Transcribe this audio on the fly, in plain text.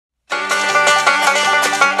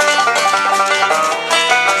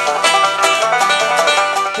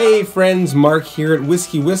Hey friends, Mark here at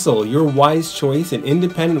WhiskyWhistle, your wise choice in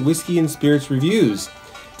independent whiskey and spirits reviews.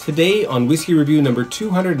 Today on Whiskey Review number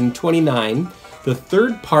 229, the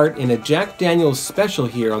third part in a Jack Daniel's special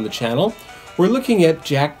here on the channel, we're looking at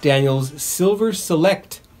Jack Daniel's Silver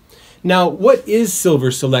Select. Now, what is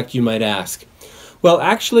Silver Select, you might ask? Well,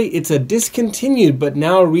 actually, it's a discontinued, but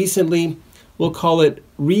now recently, we'll call it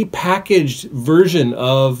repackaged version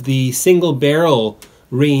of the single barrel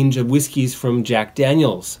range of whiskeys from Jack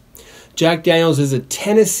Daniel's. Jack Daniel's is a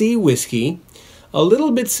Tennessee whiskey, a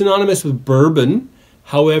little bit synonymous with bourbon.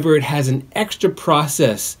 However, it has an extra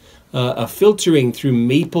process of filtering through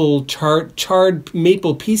maple charred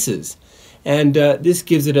maple pieces, and this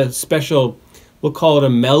gives it a special, we'll call it a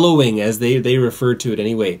mellowing, as they refer to it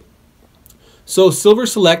anyway. So Silver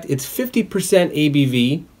Select, it's 50%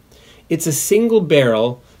 ABV. It's a single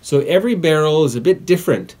barrel, so every barrel is a bit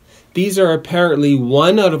different. These are apparently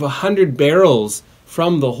 1 out of 100 barrels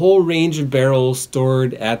from the whole range of barrels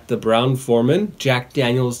stored at the Brown-Forman Jack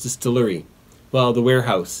Daniel's Distillery. Well, the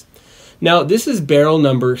warehouse. Now, this is barrel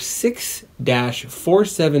number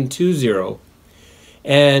 6-4720,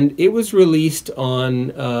 and it was released on,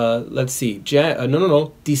 December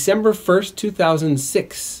 1st,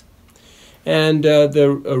 2006. And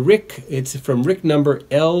it's from Rick number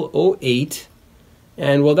L08,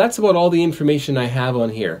 and well, that's about all the information I have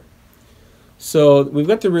on here. So we've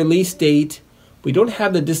got the release date. We don't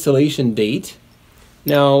have the distillation date.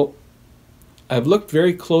 Now, I've looked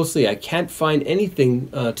very closely. I can't find anything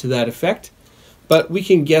to that effect, but we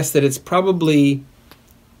can guess that it's probably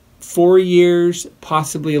 4 years,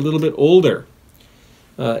 possibly a little bit older,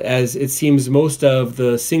 as it seems most of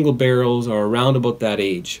the single barrels are around about that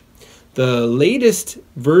age. The latest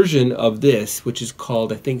version of this, which is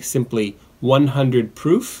called, I think, simply 100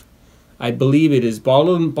 proof, I believe it is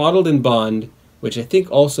bottled in bond, which I think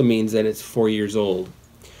also means that it's 4 years old.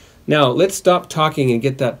 Now, let's stop talking and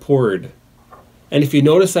get that poured. And if you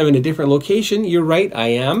notice I'm in a different location, you're right, I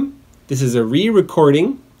am. This is a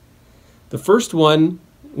re-recording. The first one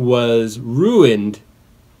was ruined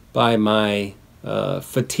by my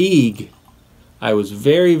fatigue. I was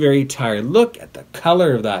very, very tired. Look at the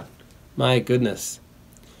color of that. My goodness.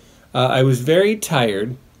 I was very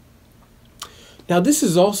tired. Now, this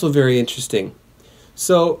is also very interesting.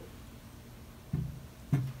 So,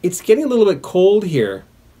 it's getting a little bit cold here.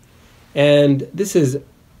 And this is,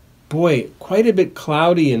 boy, quite a bit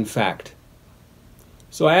cloudy, in fact.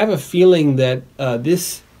 So I have a feeling that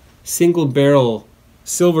this single barrel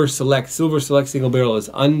Silver Select single barrel is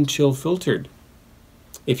unchill filtered.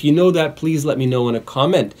 If you know that, please let me know in a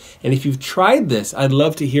comment. And if you've tried this, I'd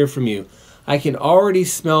love to hear from you. I can already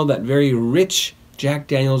smell that very rich Jack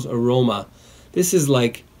Daniel's aroma. This is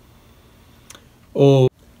like, old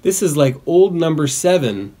number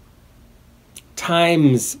 7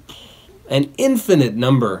 times an infinite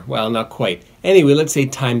number. Well, not quite. Anyway, let's say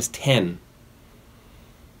times 10.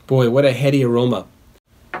 Boy, what a heady aroma.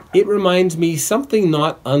 It reminds me something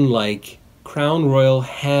not unlike Crown Royal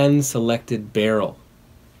hand-selected barrel.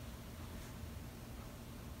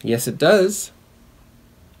 Yes, it does.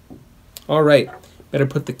 All right, better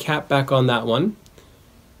put the cap back on that one.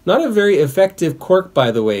 Not a very effective cork, by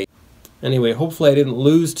the way. Anyway, hopefully I didn't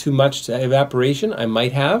lose too much to evaporation. I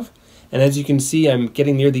might have. And as you can see, I'm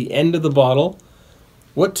getting near the end of the bottle.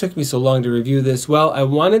 What took me so long to review this? Well, I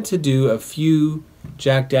wanted to do a few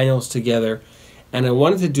Jack Daniels together, and I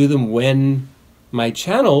wanted to do them when my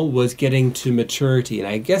channel was getting to maturity, and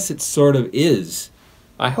I guess it sort of is.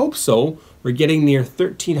 I hope so. We're getting near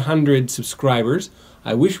 1,300 subscribers.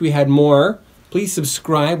 I wish we had more. Please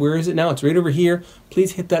subscribe. Where is it now? It's right over here.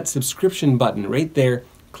 Please hit that subscription button right there.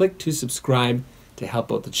 Click to subscribe to help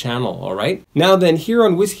out the channel, all right? Now then, here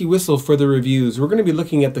on WhiskyWhistle for the reviews, we're going to be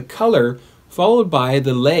looking at the color followed by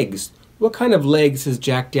the legs. What kind of legs has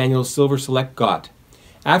Jack Daniel's Silver Select got?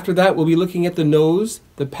 After that, we'll be looking at the nose,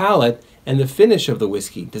 the palate, and the finish of the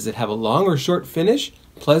whiskey. Does it have a long or short finish?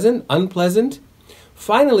 Pleasant? Unpleasant?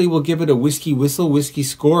 Finally, we'll give it a WhiskyWhistle whiskey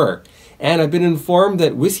score. And I've been informed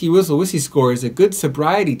that WhiskyWhistle whiskey score is a good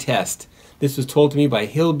sobriety test. This was told to me by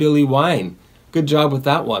Hillbilly Wine. Good job with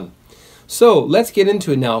that one. So, let's get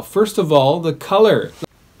into it now. First of all, the color.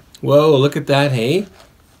 Whoa, look at that, hey?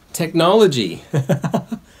 Technology.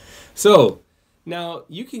 So, now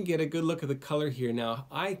you can get a good look at the color here. Now,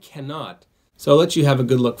 I cannot. So I'll let you have a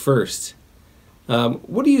good look first.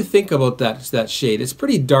 What do you think about that shade? It's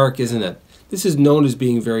pretty dark, isn't it? This is known as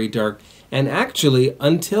being very dark. And actually,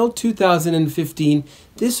 until 2015,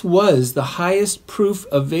 this was the highest proof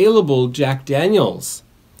available Jack Daniel's.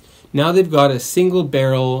 Now they've got a single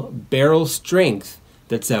barrel strength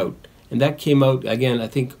that's out. And that came out, again, I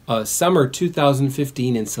think summer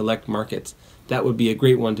 2015 in select markets. That would be a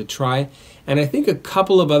great one to try. And I think a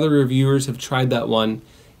couple of other reviewers have tried that one,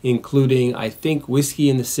 including, I think, Whiskey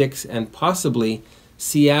in the Six and possibly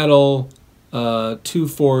Seattle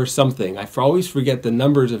 24 something. I always forget the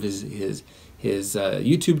numbers of his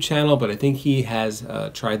YouTube channel, but I think he has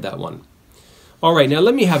tried that one. All right, now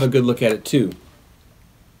let me have a good look at it too.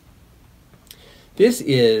 This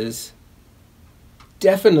is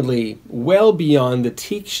definitely well beyond the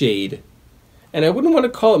teak shade, and I wouldn't want to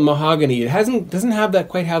call it mahogany. It doesn't have that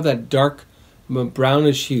quite have that dark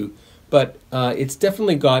brownish hue, but it's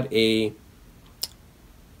definitely got a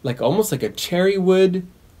almost like a cherry wood,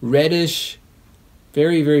 reddish,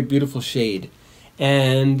 very, very beautiful shade.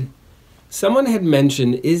 And someone had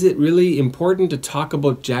mentioned, is it really important to talk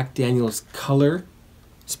about Jack Daniel's color,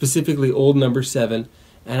 specifically Old No. 7?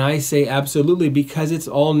 And I say absolutely, because it's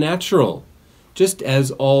all natural. Just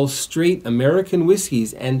as all straight American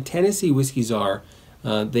whiskeys and Tennessee whiskeys are,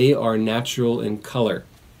 they are natural in color.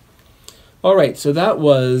 All right, so that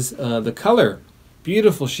was the color.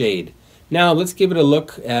 Beautiful shade. Now let's give it a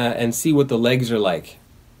look and see what the legs are like.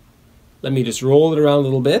 Let me just roll it around a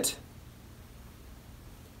little bit.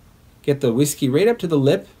 Get the whiskey right up to the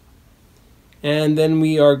lip. And then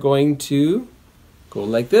we are going to go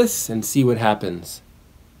like this and see what happens.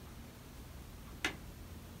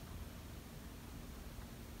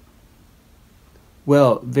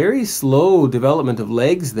 Well, very slow development of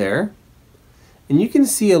legs there. And you can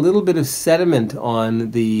see a little bit of sediment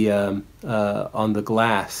on the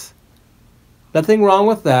glass. Nothing wrong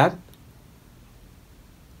with that.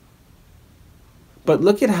 But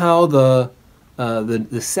look at how the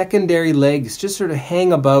secondary legs just sort of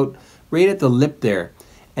hang about right at the lip there.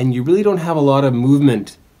 And you really don't have a lot of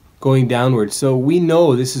movement going downward. So we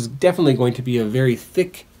know this is definitely going to be a very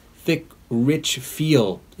thick, rich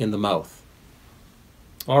feel in the mouth.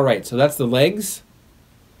 All right, so that's the legs.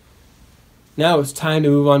 Now it's time to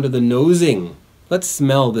move on to the nosing. Let's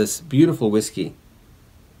smell this beautiful whiskey.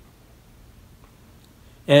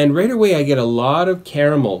 And right away I get a lot of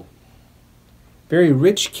caramel. Very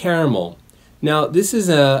rich caramel. Now this is,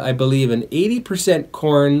 I believe, an 80%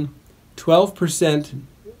 corn, 12%,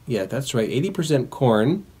 yeah, that's right, 80%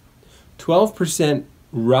 corn, 12%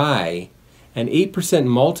 rye, and 8%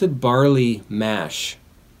 malted barley mash.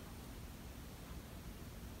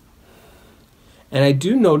 And I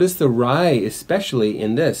do notice the rye, especially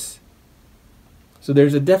in this. So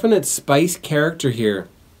there's a definite spice character here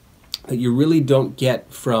that you really don't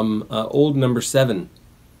get from Old No. 7.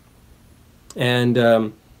 And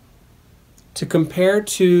to compare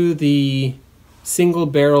to the single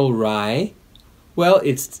barrel rye, well,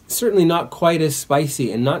 it's certainly not quite as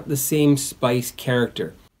spicy and not the same spice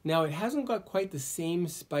character. Now, it hasn't got quite the same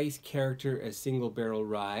spice character as single barrel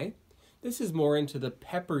rye. This is more into the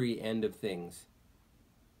peppery end of things.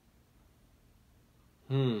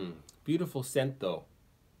 Beautiful scent though.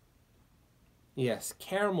 Yes,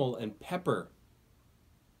 caramel and pepper.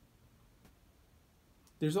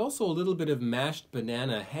 There's also a little bit of mashed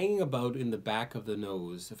banana hanging about in the back of the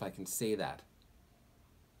nose, if I can say that.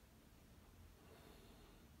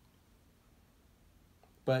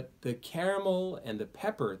 But the caramel and the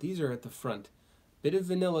pepper, these are at the front. Bit of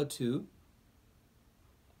vanilla too.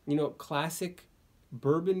 You know, classic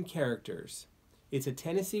bourbon characters. It's a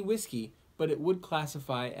Tennessee whiskey, but it would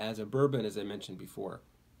classify as a bourbon, as I mentioned before.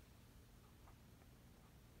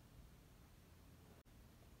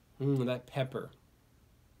 That pepper.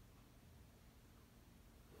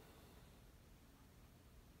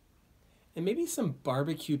 And maybe some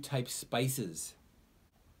barbecue type spices.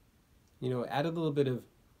 You know, add a little bit of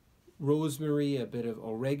rosemary, a bit of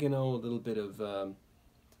oregano, a little bit of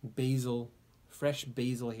basil, fresh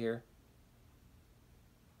basil here.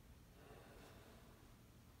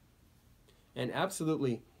 And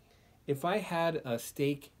absolutely, if I had a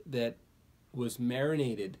steak that was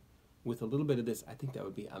marinated with a little bit of this, I think that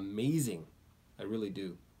would be amazing. I really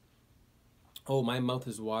do. Oh, my mouth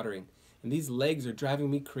is watering. And these legs are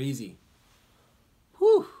driving me crazy.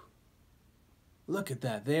 Whew! Look at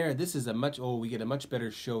that there. This is a much, oh, we get a much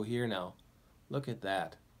better show here now. Look at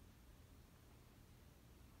that.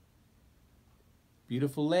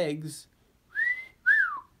 Beautiful legs.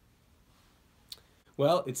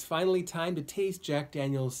 Well, it's finally time to taste Jack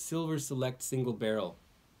Daniel's Silver Select Single Barrel.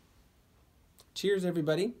 Cheers,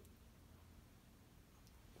 everybody.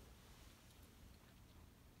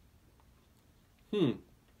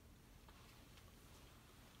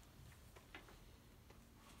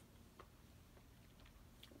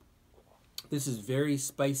 This is very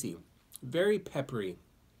spicy, very peppery,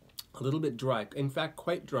 a little bit dry, in fact,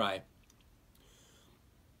 quite dry.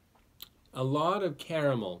 A lot of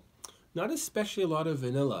caramel, not especially a lot of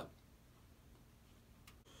vanilla.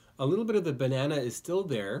 A little bit of the banana is still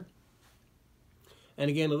there. And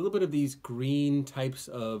again, a little bit of these green types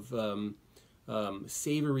of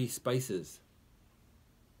savory spices.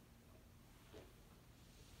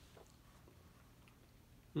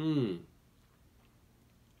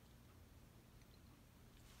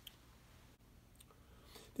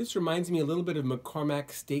 This reminds me a little bit of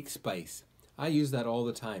McCormick steak spice. I use that all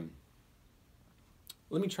the time.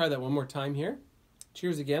 Let me try that one more time here.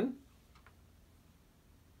 Cheers again.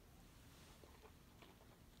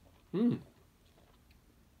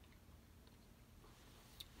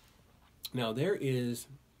 Now there is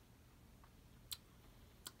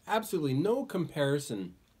absolutely no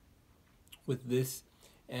comparison with this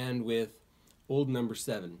and with Old No.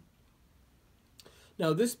 7.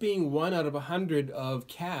 Now this being 1 out of 100 of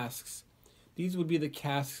casks, these would be the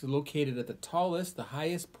casks located at the tallest, the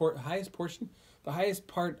highest portion, the highest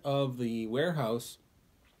part of the warehouse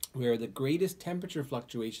where the greatest temperature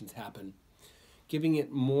fluctuations happen, giving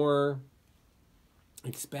it more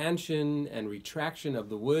expansion and retraction of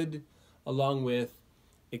the wood, along with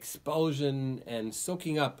expulsion and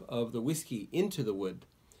soaking up of the whiskey into the wood,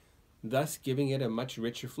 thus giving it a much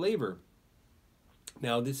richer flavor.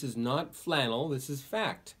 Now, this is not flannel, this is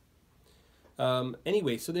fact.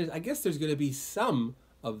 Anyway, so I guess there's going to be some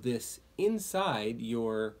of this inside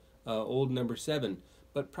your Old No. 7,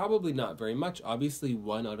 but probably not very much. Obviously,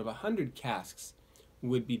 1 out of 100 casks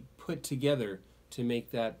would be put together to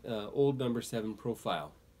make that Old No. 7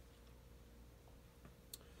 profile.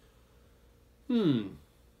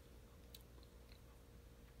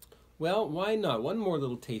 Well, why not? One more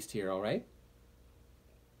little taste here, all right?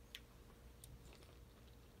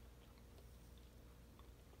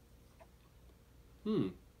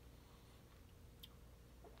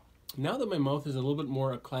 Now that my mouth is a little bit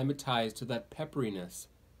more acclimatized to that pepperiness,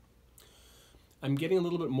 I'm getting a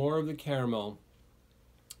little bit more of the caramel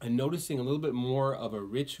and noticing a little bit more of a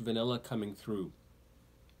rich vanilla coming through.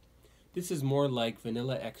 This is more like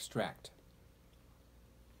vanilla extract.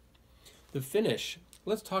 The finish,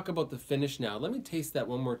 let's talk about the finish now. Let me taste that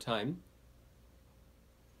one more time.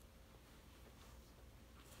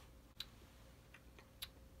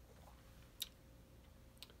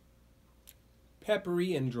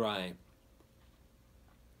 Peppery and dry.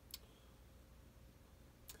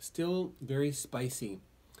 Still very spicy.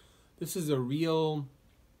 This is a real,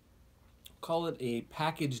 call it a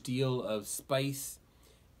package deal of spice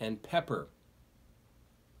and pepper.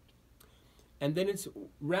 And then it's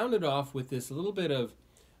rounded off with this little bit of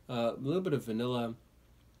vanilla.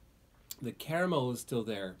 The caramel is still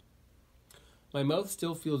there. My mouth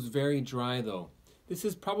still feels very dry though. This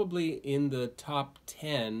is probably in the top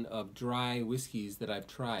 10 of dry whiskeys that I've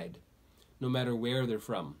tried, no matter where they're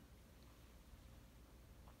from.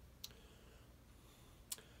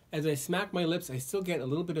 As I smack my lips, I still get a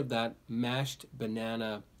little bit of that mashed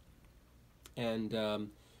banana and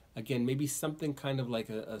again, maybe something kind of like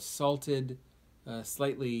a salted,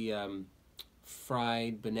 slightly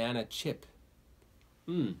fried banana chip.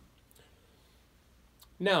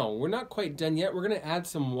 Now, we're not quite done yet. We're going to add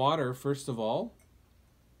some water first of all.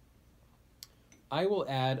 I will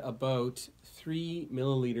add about 3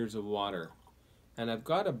 milliliters of water, and I've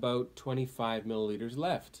got about 25 milliliters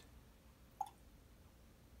left.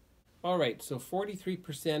 All right, so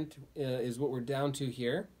 43% is what we're down to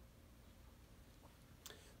here.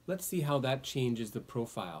 Let's see how that changes the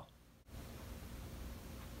profile.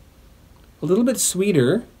 A little bit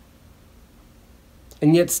sweeter,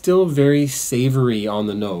 and yet still very savory on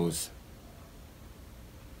the nose.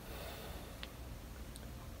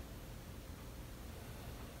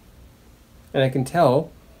 And I can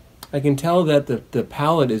tell that the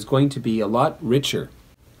palate is going to be a lot richer.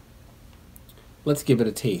 Let's give it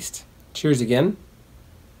a taste. Cheers again.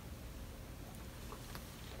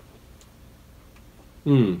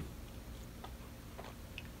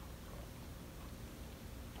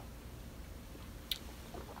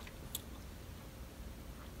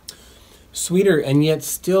 Sweeter, and yet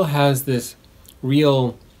still has this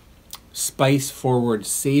real spice forward,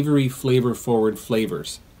 savory flavor forward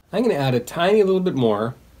flavors. I'm going to add a tiny little bit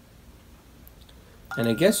more, and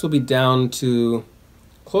I guess we'll be down to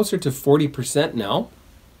closer to 40% now.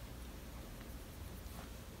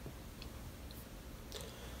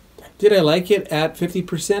 Did I like it at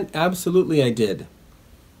 50%? Absolutely I did.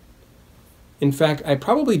 In fact, I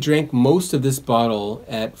probably drank most of this bottle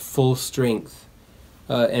at full strength,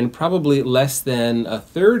 and probably less than a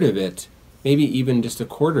third of it, maybe even just a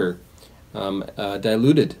quarter,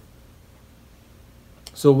 diluted.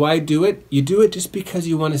 So why do it? You do it just because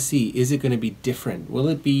you want to see, is it going to be different? Will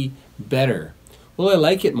it be better? Will I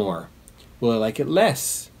like it more? Will I like it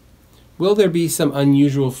less? Will there be some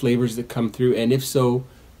unusual flavors that come through? And if so,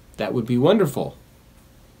 that would be wonderful.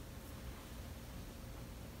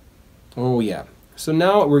 Oh yeah. So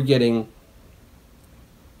now we're getting,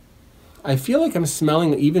 I feel like I'm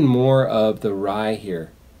smelling even more of the rye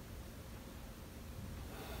here.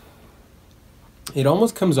 It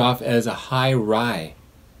almost comes off as a high rye,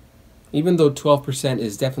 even though 12%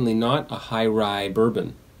 is definitely not a high rye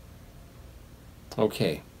bourbon.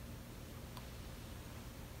 Okay.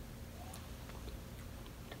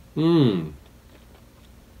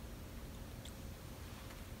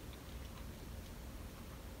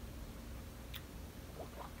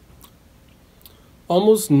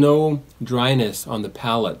 Almost no dryness on the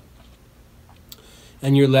palate.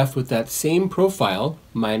 And you're left with that same profile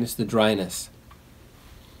minus the dryness.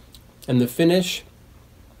 And the finish,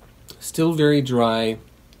 still very dry,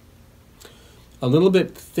 a little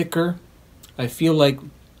bit thicker. I feel like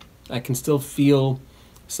I can still feel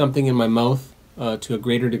something in my mouth to a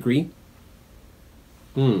greater degree.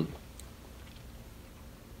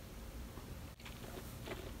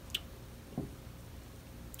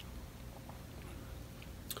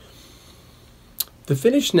 The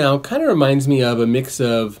finish now kind of reminds me of a mix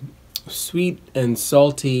of sweet and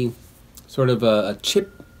salty, sort of a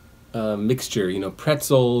chip mixture, you know,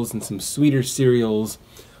 pretzels and some sweeter cereals,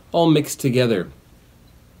 all mixed together.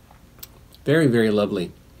 Very, very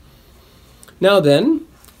lovely. Now then,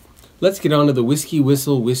 let's get on to the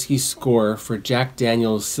WhiskyWhistle whiskey score for Jack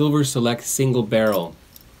Daniel's Silver Select Single Barrel.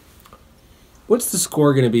 What's the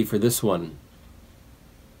score going to be for this one?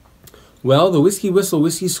 Well, the WhiskyWhistle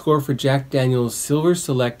whiskey score for Jack Daniel's Silver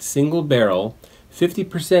Select Single Barrel, 50%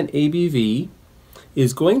 ABV,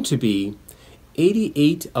 is going to be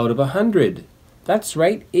 88 out of 100. That's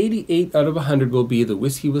right, 88 out of 100 will be the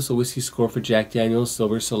WhiskyWhistle whiskey score for Jack Daniel's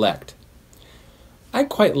Silver Select. I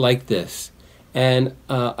quite like this, and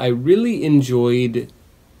I really enjoyed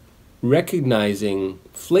recognizing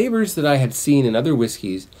flavors that I had seen in other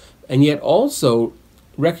whiskeys, and yet also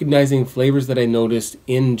recognizing flavors that I noticed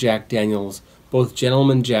in Jack Daniel's, both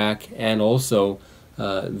Gentleman Jack and also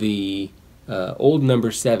the Old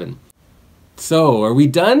Number 7. So, are we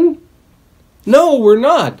done? No, we're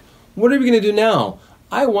not. What are we going to do now?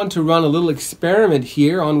 I want to run a little experiment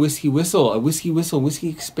here on WhiskyWhistle, a WhiskyWhistle whiskey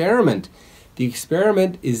experiment. The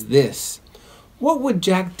experiment is this. What would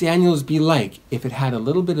Jack Daniel's be like if it had a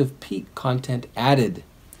little bit of peat content added?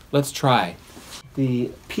 Let's try.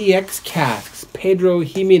 The PX casks, Pedro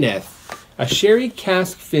Jimenez, a sherry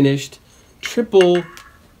cask finished, triple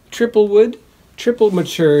matured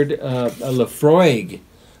Lafroig.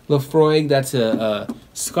 Lafroig, that's a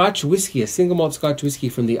Scotch whiskey, a single malt Scotch whiskey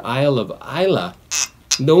from the Isle of Islay,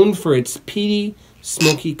 known for its peaty,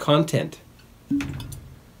 smoky content.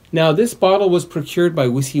 Now, this bottle was procured by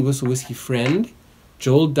WhiskyWhistle whiskey friend,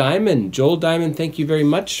 Joel Diamond. Joel Diamond, thank you very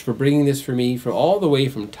much for bringing this for me from all the way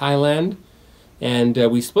from Thailand. And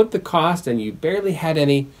we split the cost, and you barely had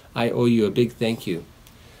any. I owe you a big thank you.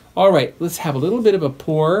 All right, let's have a little bit of a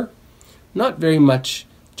pour. Not very much,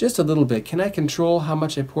 just a little bit. Can I control how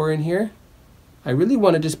much I pour in here? I really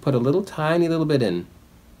want to just put a little tiny little bit in.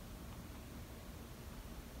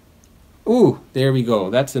 Ooh, there we go.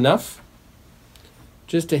 That's enough.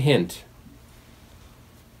 Just a hint.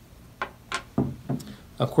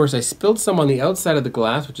 Of course, I spilled some on the outside of the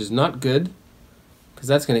glass, which is not good, because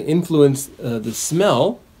that's going to influence the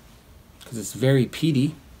smell, because it's very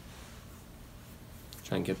peaty.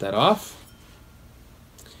 Try and get that off.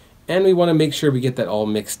 And we want to make sure we get that all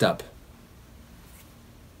mixed up.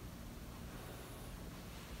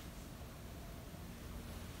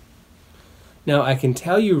 Now, I can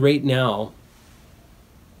tell you right now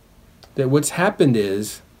that what's happened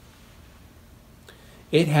is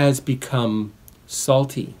it has become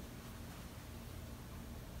salty.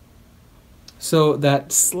 So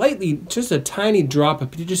that slightly, just a tiny drop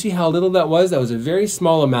of, did you see how little that was? That was a very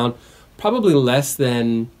small amount, probably less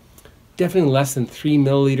than, definitely less than 3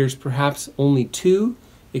 milliliters, perhaps only 2.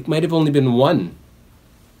 It might have only been 1.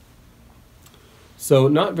 So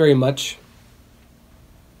not very much.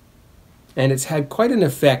 And it's had quite an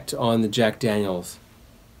effect on the Jack Daniel's.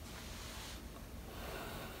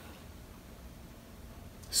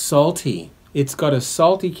 Salty. It's got a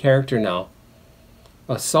salty character now.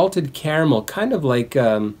 A salted caramel, kind of like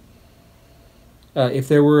if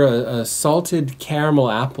there were a salted caramel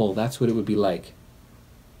apple, that's what it would be like.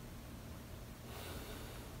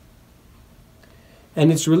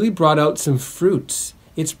 And it's really brought out some fruits.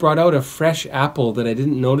 It's brought out a fresh apple that I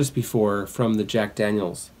didn't notice before from the Jack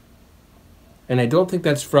Daniel's. And I don't think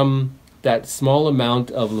that's from that small amount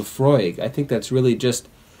of Lefroy. I think that's really just,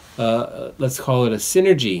 let's call it a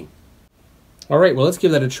synergy. All right, well, let's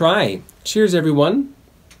give that a try. Cheers, everyone.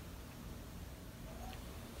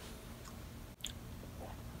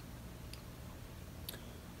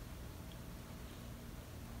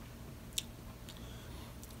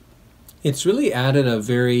 It's really added a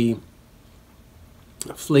very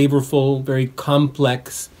flavorful, very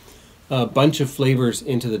complex bunch of flavors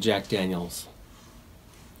into the Jack Daniel's.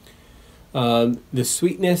 The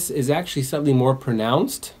sweetness is actually slightly more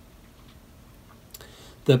pronounced.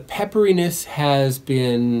 The pepperiness has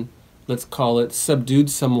been, let's call it, subdued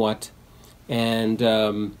somewhat, and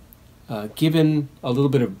given a little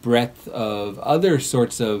bit of breadth of other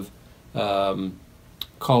sorts of,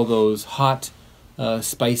 call those hot,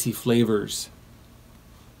 spicy flavors.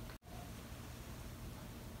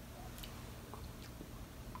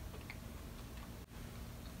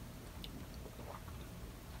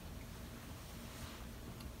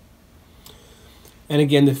 And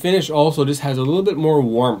again, the finish also just has a little bit more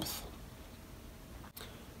warmth.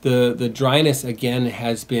 The dryness, again,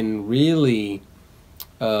 has been really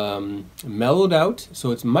mellowed out,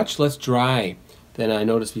 so it's much less dry than I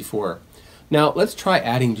noticed before. Now, let's try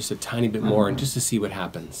adding just a tiny bit more and just to see what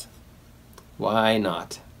happens. Why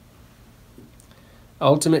not?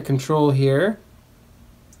 Ultimate control here.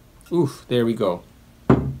 Oof, there we go.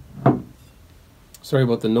 Sorry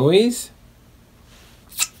about the noise.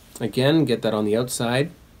 Again, get that on the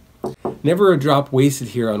outside. Never a drop wasted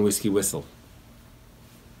here on WhiskyWhistle.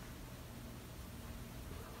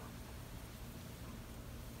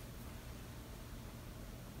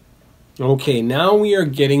 Okay, now we are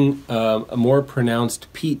getting a more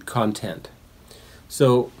pronounced peat content.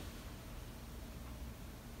 So,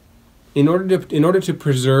 in order to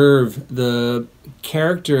preserve the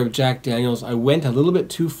character of Jack Daniel's, I went a little bit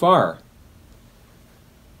too far.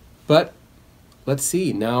 But let's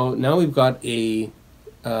see. Now we've got a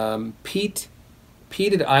peated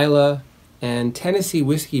Islay and Tennessee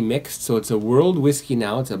whiskey mixed. So it's a world whiskey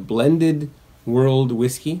now. It's a blended world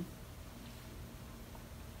whiskey.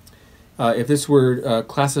 If this were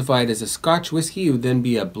classified as a Scotch whiskey, it would then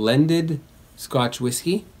be a blended Scotch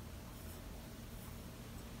whiskey.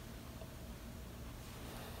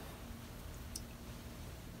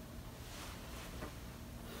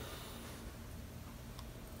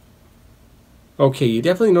 Okay, you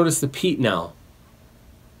definitely notice the peat now.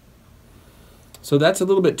 So that's a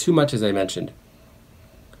little bit too much, as I mentioned.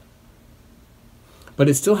 But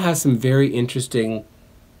it still has some very interesting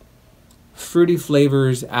fruity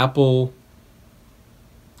flavors. Apple,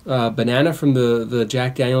 banana from the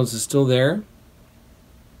Jack Daniel's is still there.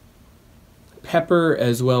 Pepper,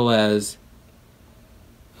 as well as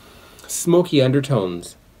smoky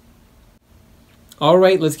undertones. All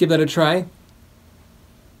right, let's give that a try.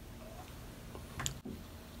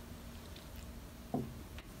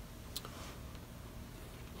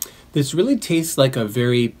 This really tastes like a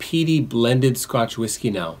very peaty blended Scotch whiskey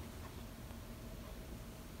now.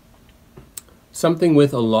 Something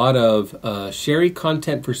with a lot of sherry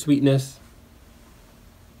content for sweetness.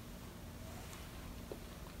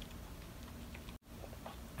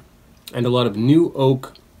 And a lot of new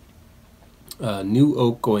oak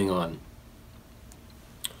going on.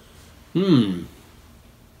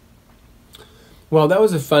 Well, that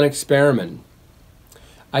was a fun experiment.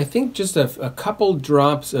 I think just a couple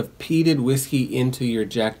drops of peated whiskey into your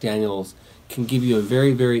Jack Daniel's can give you a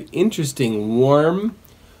very, very interesting, warm,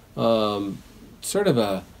 sort of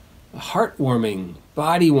a heartwarming,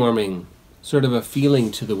 body-warming sort of a feeling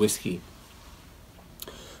to the whiskey.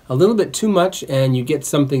 A little bit too much and you get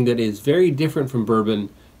something that is very different from bourbon,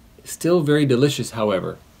 still very delicious,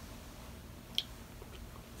 however.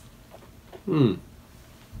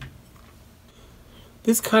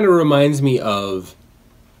 This kind of reminds me of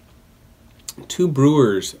Two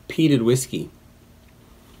Brewers peated whiskey,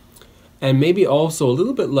 and maybe also a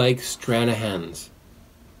little bit like Stranahan's.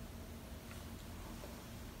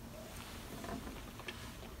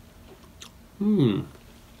 Well,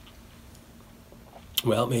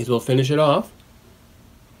 may as well finish it off.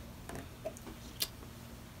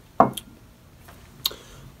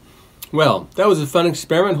 Well, that was a fun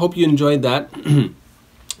experiment. Hope you enjoyed that.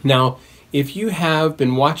 Now, if you have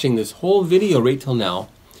been watching this whole video right till now,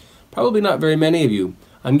 probably not very many of you.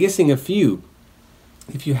 I'm guessing a few.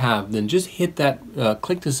 If you have, then just hit that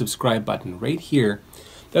click to subscribe button right here.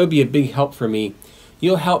 That would be a big help for me.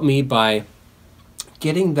 You'll help me by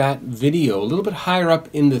getting that video a little bit higher up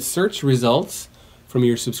in the search results from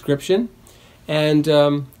your subscription. And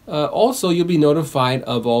also you'll be notified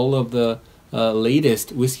of all of the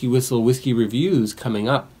latest WhiskyWhistle whiskey reviews coming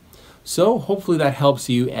up. So hopefully that helps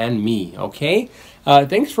you and me, okay?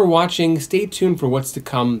 Thanks for watching. Stay tuned for what's to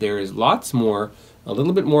come. There is lots more, a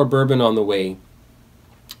little bit more bourbon on the way.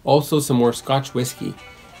 Also some more Scotch whiskey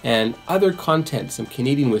and other content, some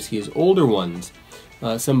Canadian whiskeys, older ones,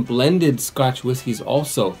 some blended Scotch whiskeys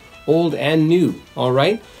also, old and new, all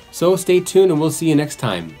right? So stay tuned and we'll see you next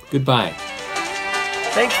time. Goodbye.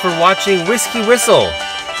 Thanks for watching Whiskey Whistle.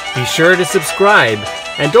 Be sure to subscribe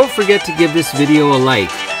and don't forget to give this video a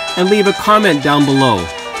like and leave a comment down below.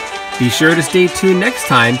 Be sure to stay tuned next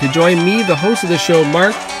time to join me, the host of the show,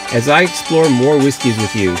 Mark, as I explore more whiskeys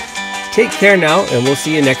with you. Take care now, and we'll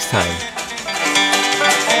see you next time.